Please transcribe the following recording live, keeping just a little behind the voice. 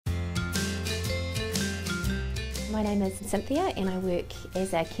My name is Cynthia and I work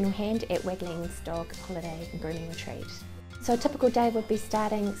as a kennel hand at Wagling's Dog Holiday and Grooming Retreat. So a typical day would be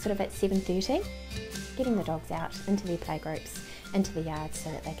starting sort of at 7:30, getting the dogs out into their playgroups, into the yard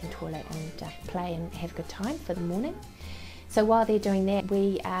so that they can toilet and play and have a good time for the morning. So while they're doing that,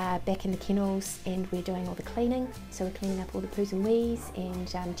 we are back in the kennels and we're doing all the cleaning. So we're cleaning up all the poos and wees and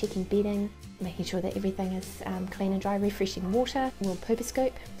checking bedding, making sure that everything is clean and dry, refreshing water. We'll poop a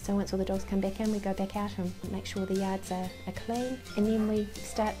scoop. So once all the dogs come back in, we go back out and make sure the yards are clean, and then we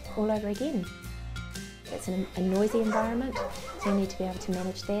start all over again. It's a noisy environment, so you need to be able to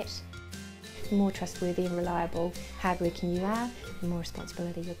manage that. The more trustworthy and reliable, hardworking you are, the more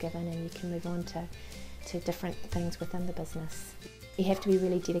responsibility you're given, and you can move on to different things within the business. You have to be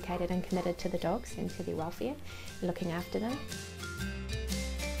really dedicated and committed to the dogs and to their welfare, looking after them.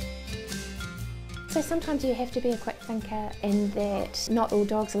 So sometimes you have to be a quick thinker in that not all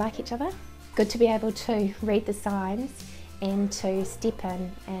dogs like each other. Good to be able to read the signs and to step in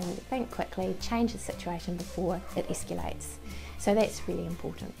and think quickly, change the situation before it escalates. So that's really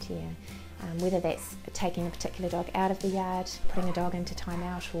important, yeah. Whether that's taking a particular dog out of the yard, putting a dog into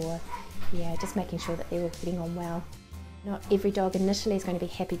timeout, or just making sure that they're all getting on well. Not every dog initially is going to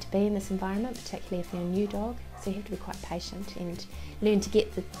be happy to be in this environment, particularly if they're a new dog, so you have to be quite patient and learn to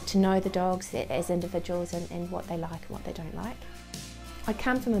get to know the dogs as individuals and what they like and what they don't like. I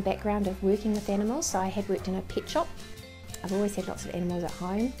come from a background of working with animals, so I had worked in a pet shop. I've always had lots of animals at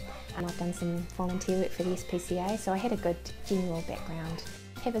home, and I've done some volunteer work for the SPCA, so I had a good general background.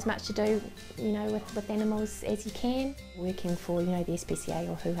 Have as much to do, with animals as you can. Working for, the SPCA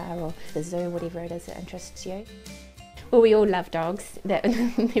or Hoo-Ha or the zoo, whatever it is that interests you. Well, we all love dogs.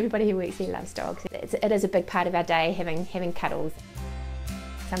 Everybody who works here loves dogs. It is a big part of our day, having cuddles.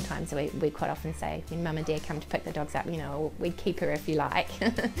 Sometimes we quite often say, when Mum and Dad come to pick the dogs up, we'd keep her if you like.